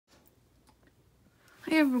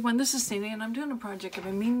Hey everyone, this is Sandy and I'm doing a project I've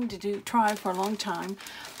been meaning to try for a long time.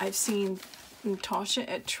 I've seen Natasha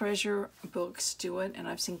at Treasure Books do it, and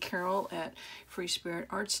I've seen Caryl at Free Spirit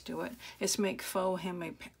Arts do it. It's make faux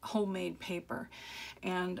handmade homemade paper,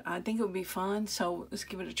 and I think it would be fun, so let's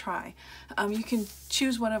give it a try. You can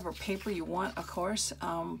choose whatever paper you want, of course.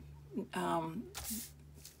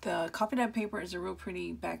 The coffee dyed paper is a real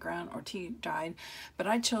pretty background, or tea dyed, but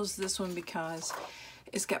I chose this one because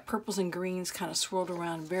it's got purples and greens kind of swirled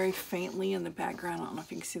around very faintly in the background. I don't know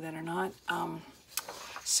if you can see that or not.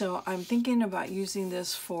 So I'm thinking about using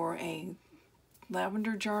this for a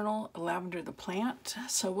lavender journal, lavender the plant,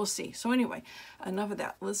 so we'll see. So anyway, enough of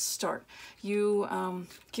that. Let's start. You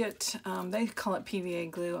get, they call it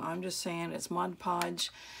PVA glue. I'm just saying it's Mod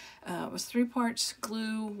Podge. It was 3 parts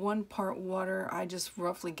glue, 1 part water. I just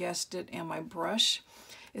roughly guessed it, and my brush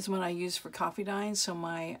is one I use for coffee dyeing. So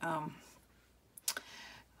my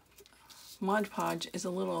Mod Podge is a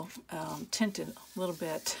little tinted, a little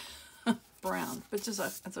bit brown, but just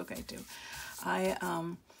that's okay too. I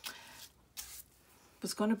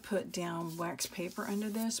was going to put down wax paper under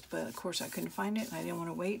this, but of course I couldn't find it, and I didn't want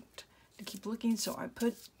to wait to keep looking, so I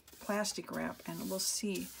put plastic wrap, and we'll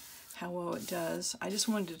see how well it does. I just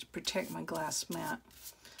wanted to protect my glass mat.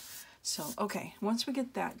 So okay, once we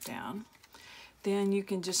get that down, then you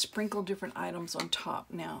can just sprinkle different items on top.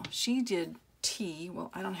 Now she did tea.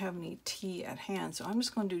 Well, I don't have any tea at hand, so I'm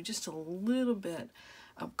just going to do just a little bit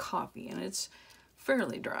of coffee, and it's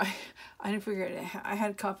fairly dry. I didn't figure it. I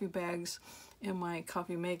had coffee bags in my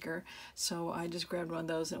coffee maker, so I just grabbed one of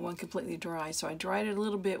those, and it went completely dry. So I dried it a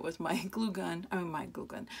little bit with my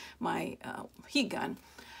my heat gun,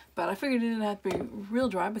 but I figured it didn't have to be real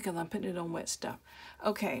dry because I'm putting it on wet stuff.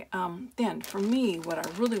 Okay, then for me, what I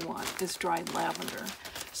really want is dried lavender.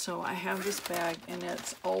 So I have this bag, and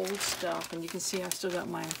it's old stuff, and you can see I've still got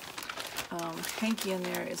my hanky in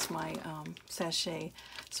there. It's my sachet.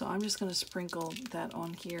 So I'm just going to sprinkle that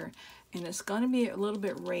on here, and it's going to be a little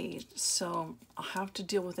bit raised, so I'll have to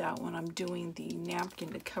deal with that when I'm doing the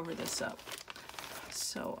napkin to cover this up.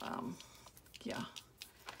 So yeah,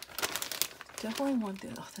 definitely want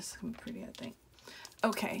this. Oh, this is going to be pretty, I think.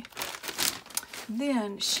 Okay.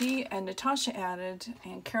 Then she and Natasha added,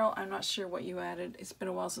 and Caryl, I'm not sure what you added. It's been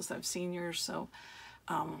a while since I've seen yours, so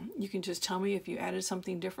you can just tell me if you added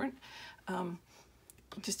something different.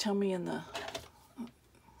 Just tell me in the,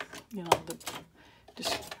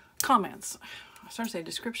 the comments. I started to say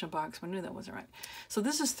description box, but I knew that wasn't right. So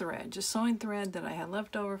this is thread, just sewing thread that I had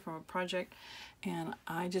left over from a project, and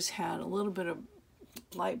I just had a little bit of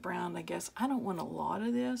light brown, I guess. I don't want a lot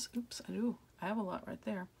of this. Oops, I do. I have a lot right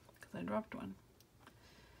there because I dropped one.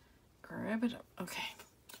 Grab it up. Okay.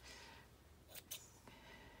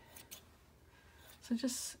 So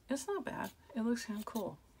just, it's not bad. It looks kind of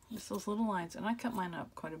cool. Just those little lines, and I cut mine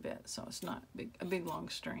up quite a bit, so it's not a big long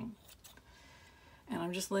string. And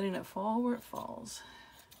I'm just letting it fall where it falls.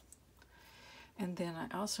 And then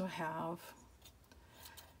I also have,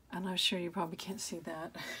 and I'm sure you probably can't see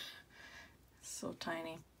that. It's so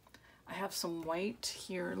tiny. I have some white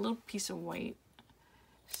here, a little piece of white.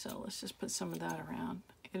 So let's just put some of that around.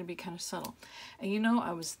 It'll be kind of subtle. And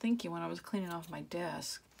I was thinking when I was cleaning off my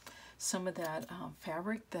desk, some of that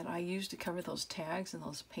fabric that I used to cover those tags and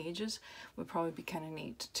those pages would probably be kind of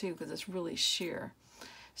neat too, because it's really sheer.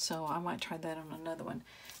 So I might try that on another one.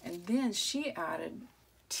 And then she added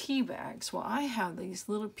tea bags. Well, I have these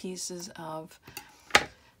little pieces of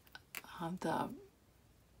the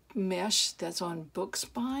mesh that's on book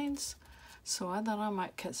spines. So I thought I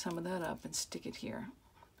might cut some of that up and stick it here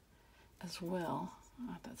as well.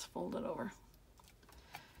 Oh, that's folded over.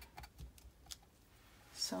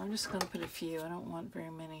 So I'm just going to put a few. I don't want very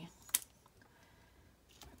many.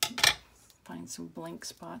 Find some blank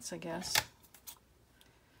spots, I guess.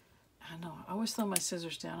 I know. I always throw my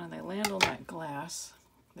scissors down and they land on that glass.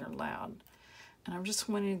 They're loud. And I'm just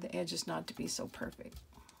wanting the edges not to be so perfect.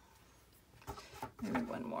 Maybe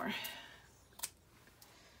one more.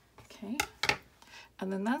 Okay.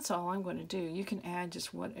 And then that's all I'm going to do. You can add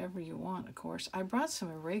just whatever you want, of course. I brought some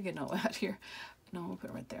oregano out here. No, I'll put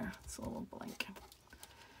it right there. It's a little blank.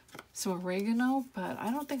 Some oregano, but I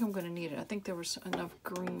don't think I'm going to need it. I think there was enough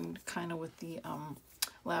green kind of with the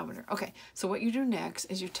lavender. Okay, so what you do next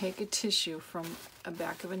is you take a tissue from a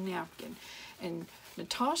back of a napkin. And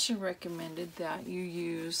Natasha recommended that you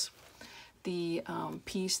use the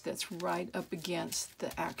piece that's right up against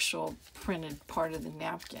the actual printed part of the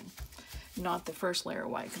napkin, not the first layer of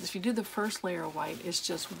white. Because if you do the first layer of white, it's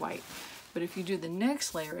just white. But if you do the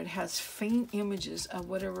next layer, it has faint images of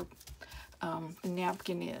whatever the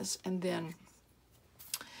napkin is. And then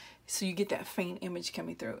so you get that faint image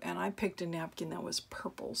coming through. And I picked a napkin that was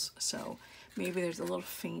purples, so maybe there's a little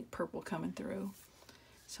faint purple coming through.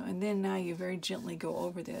 So, and then now you very gently go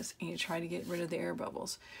over this and you try to get rid of the air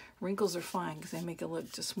bubbles. Wrinkles are fine because they make it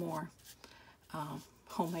look just more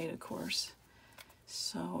homemade, of course.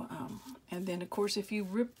 So, and then of course if you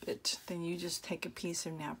rip it, then you just take a piece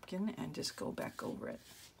of napkin and just go back over it.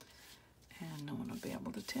 And no one will be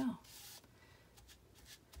able to tell.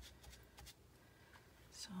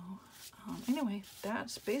 So, anyway,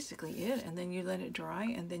 that's basically it. And then you let it dry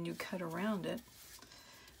and then you cut around it.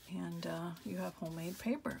 And you have homemade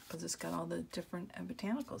paper because it's got all the different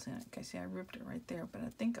botanicals in it. Okay, see, I ripped it right there, but I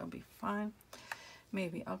think I'll be fine.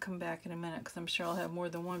 Maybe I'll come back in a minute because I'm sure I'll have more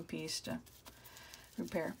than one piece to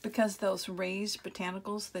repair. Because those raised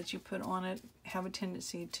botanicals that you put on it have a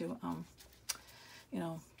tendency to, you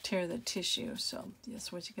know, tear the tissue. So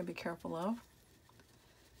that's what you can be careful of.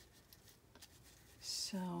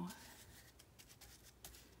 So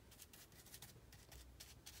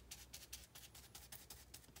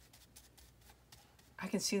I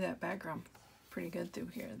can see that background pretty good through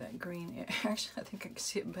here, that green. Actually, I think I can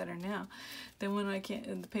see it better now than when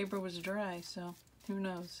the paper was dry, so who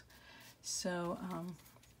knows. So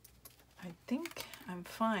I think I'm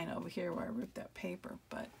fine over here where I ripped that paper,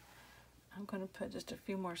 but I'm going to put just a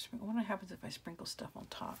few more sprinkles. What happens if I sprinkle stuff on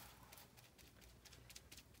top?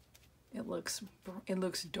 It looks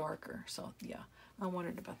darker, so yeah, I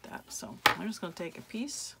wondered about that. So I'm just going to take a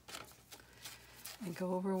piece and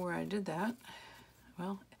go over where I did that.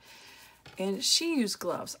 Well, and she used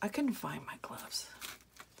gloves. I couldn't find my gloves.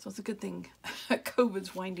 So it's a good thing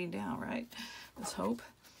COVID's winding down, right? Let's hope.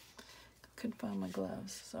 Couldn't find my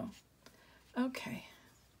gloves, so okay.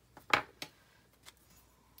 I'm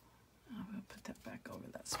going to put that back over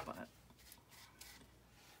that spot.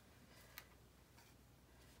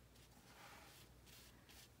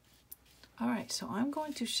 Alright, so I'm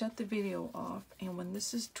going to shut the video off, and when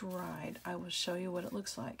this is dried, I will show you what it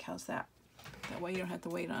looks like. How's that? That way you don't have to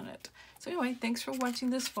wait on it. So anyway, thanks for watching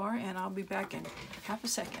this far, and I'll be back in half a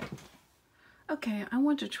second. Okay, I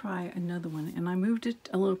want to try another one, and I moved it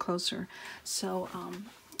a little closer. So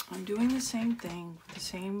I'm doing the same thing, the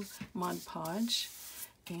same Mod Podge,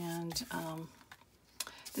 and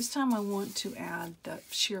this time I want to add the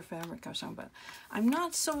sheer fabric I was talking about. I'm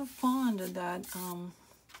not so fond of that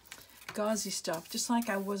gauzy stuff, just like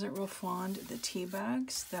I wasn't real fond of the tea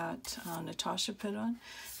bags that Natasha put on.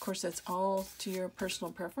 Of course, that's all to your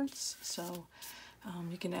personal preference, so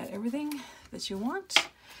you can add everything that you want.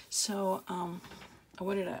 So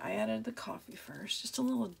what did I added the coffee first, just a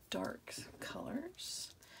little dark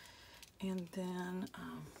colors, and then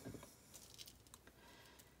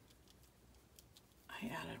I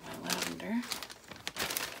added my lavender.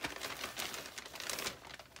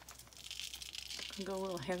 I'll go a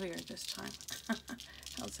little heavier this time.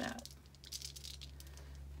 How's that?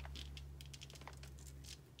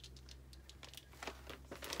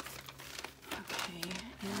 Okay,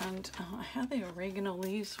 and I have the oregano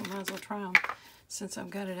leaves, so I might as well try them since I've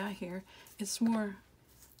got it out here. It's more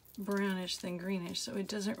brownish than greenish, so it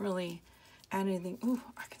doesn't really add anything. Ooh,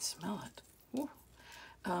 I can smell it. Ooh.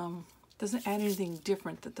 Doesn't add anything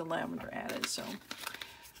different that the lavender added, so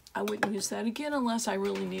I wouldn't use that again unless I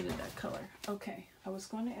really needed that color. Okay, I was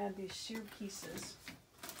going to add these sheer pieces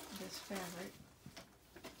of this fabric.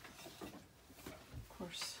 Of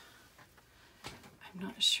course, I'm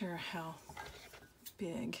not sure how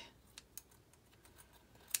big.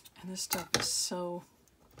 And this stuff is so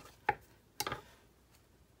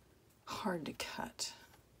hard to cut.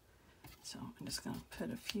 So I'm just going to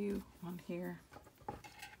put a few on here.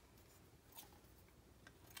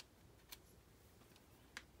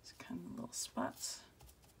 Little spots.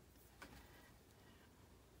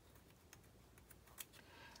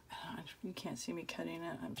 You can't see me cutting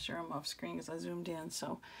it. I'm sure I'm off screen because I zoomed in.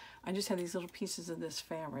 So I just have these little pieces of this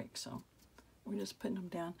fabric. So we're just putting them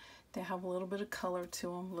down. They have a little bit of color to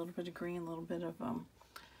them, a little bit of green, a little bit of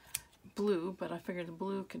blue. But I figured the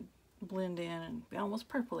blue could blend in and be almost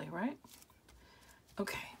purpley, right?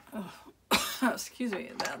 Okay. Oh, excuse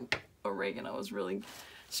me. That oregano is really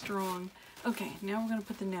strong. Okay, now we're going to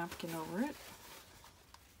put the napkin over it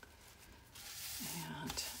and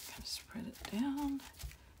kind of spread it down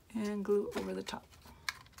and glue over the top.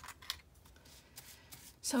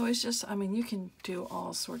 So it's just, I mean, you can do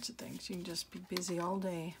all sorts of things. You can just be busy all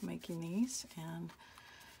day making these, and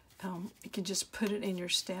you can just put it in your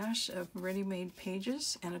stash of ready-made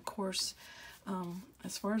pages. And of course,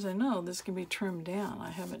 as far as I know, this can be trimmed down. I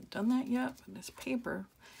haven't done that yet, but this paper,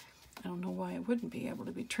 I don't know why it wouldn't be able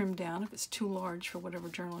to be trimmed down if it's too large for whatever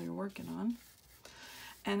journal you're working on.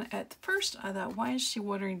 And at first I thought, why is she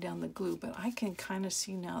watering down the glue? But I can kind of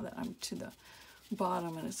see now that I'm to the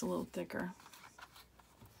bottom and it's a little thicker.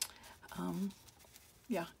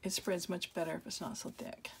 Yeah, it spreads much better if it's not so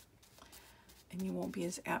thick. And you won't be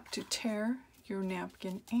as apt to tear your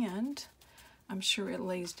napkin, and I'm sure it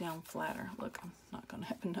lays down flatter. Look, I'm not going to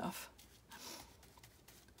have enough.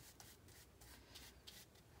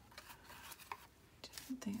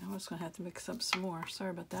 Didn't think I was going to have to mix up some more.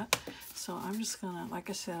 Sorry about that. So I'm just going to, like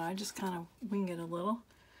I said, I just kind of wing it a little.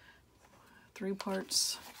 3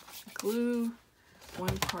 parts glue,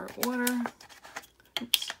 1 part water.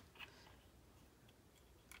 Oops.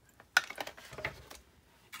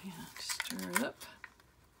 And stir it up.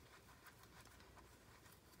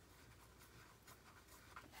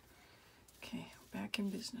 Okay, back in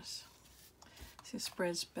business. See, it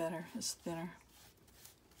spreads better, it's thinner.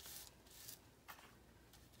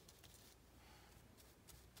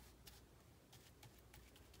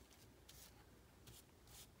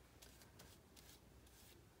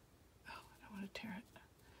 Oh, I don't want to tear it.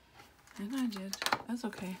 And I did. That's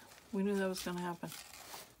okay. We knew that was going to happen.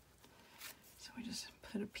 So we just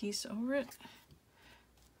put a piece over it.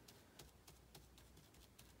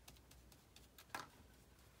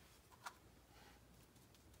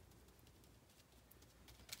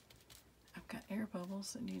 I've got air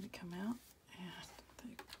bubbles that need to come out, and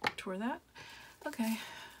they tore that. Okay.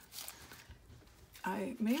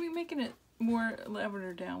 Maybe making it more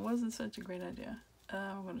lavender down wasn't such a great idea.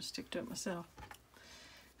 I'm going to stick to it myself.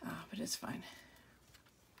 But it's fine.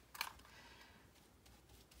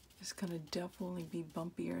 It's going to definitely be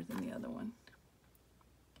bumpier than the other one.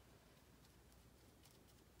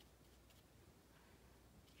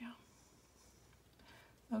 Yeah.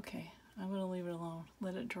 Okay, I'm going to leave it alone.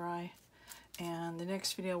 Let it dry. And the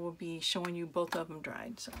next video will be showing you both of them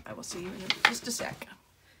dried. So I will see you in just a sec.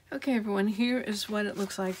 Okay, everyone, here is what it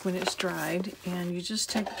looks like when it's dried. And you just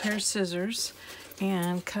take a pair of scissors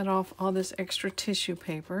and cut off all this extra tissue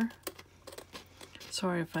paper.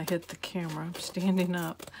 Sorry if I hit the camera. I'm standing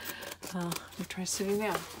up. Let me try sitting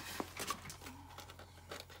down.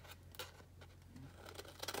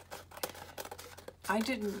 I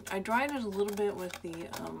dried it a little bit with the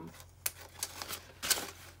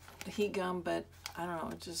heat gun, but I don't know,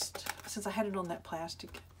 it just, since I had it on that plastic,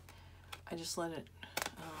 I just let it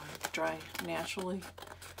dry naturally.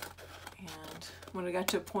 And when I got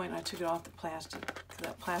to a point, I took it off the plastic, because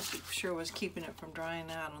that plastic sure was keeping it from drying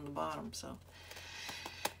out on the bottom. So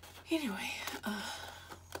anyway,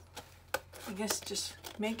 I guess just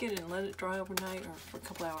make it and let it dry overnight or for a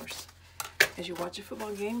couple hours. As you watch a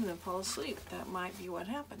football game and then fall asleep, that might be what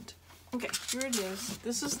happened. Okay, here it is.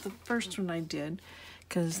 This is the first one I did,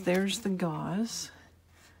 because there's the gauze.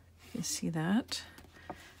 You can see that.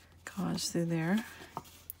 Gauze through there.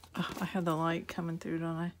 Oh, I have the light coming through,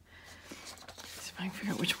 don't I? See if I can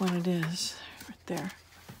figure out which one it is. Right there.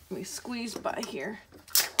 Let me squeeze by here.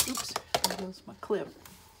 Oops, there goes my clip.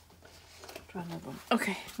 Try another one.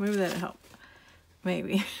 Okay, maybe that'll help.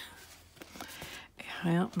 Maybe.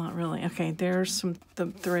 Well, not really. Okay, there's the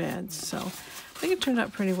threads. So I think it turned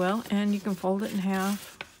out pretty well. And you can fold it in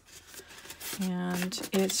half. And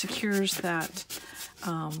it secures that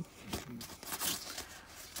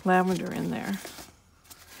lavender in there.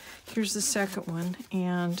 Here's the second one.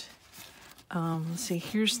 And let's see,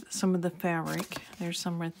 here's some of the fabric. There's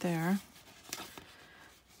some right there.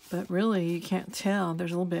 But really, you can't tell.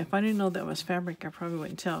 There's a little bit. If I didn't know that was fabric, I probably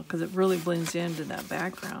wouldn't tell, because it really blends into that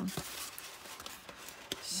background.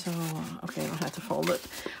 So, okay, I don't have to fold it.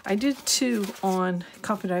 I did 2 on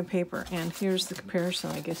coffee dye paper, and here's the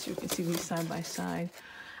comparison. I guess you can see these side by side.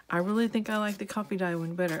 I really think I like the coffee dye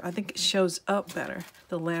one better. I think it shows up better,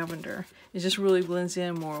 the lavender. It just really blends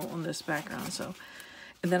in more on this background. So,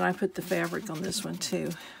 and then I put the fabric on this one too,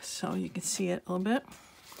 so you can see it a little bit.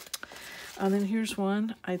 And then here's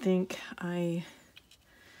one. I think I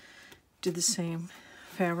did the same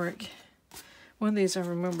fabric. One of these I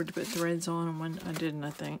remembered to put threads on, and one I didn't, I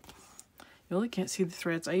think. You really can't see the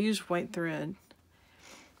threads. I used white thread.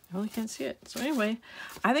 I really can't see it. So anyway,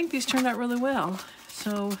 I think these turned out really well.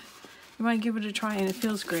 So you might give it a try, and it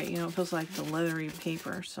feels great. You know, it feels like the leathery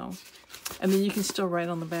paper. So, and then you can still write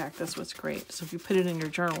on the back. That's what's great. So if you put it in your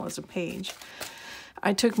journal as a page.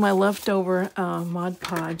 I took my leftover Mod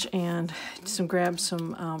Podge and grabbed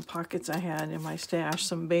some pockets I had in my stash,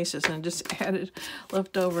 some bases, and just added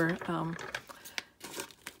leftover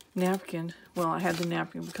napkin. Well, I had the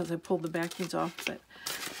napkin because I pulled the backings off, but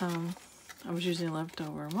I was using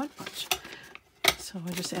leftover Mod Podge. So I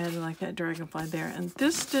just added like that dragonfly there. And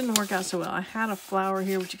this didn't work out so well. I had a flower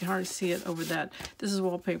here, but you can hardly see it over that. This is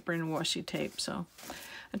wallpaper and washi tape, so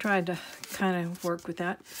I tried to kind of work with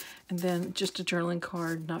that. And then just a journaling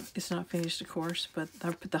card. It's not finished, of course, but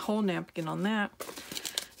I put the whole napkin on that.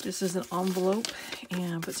 This is an envelope,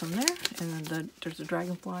 and put some there. And then there's a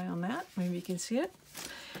dragonfly on that. Maybe you can see it.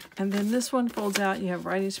 And then this one folds out. You have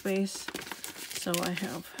writing space. So I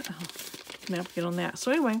have a napkin on that.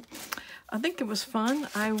 So anyway, I think it was fun.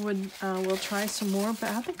 I will try some more, but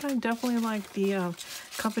I think I definitely like the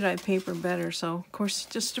coffee dyed paper better. So of course,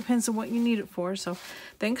 it just depends on what you need it for. So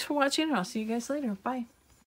thanks for watching, and I'll see you guys later. Bye.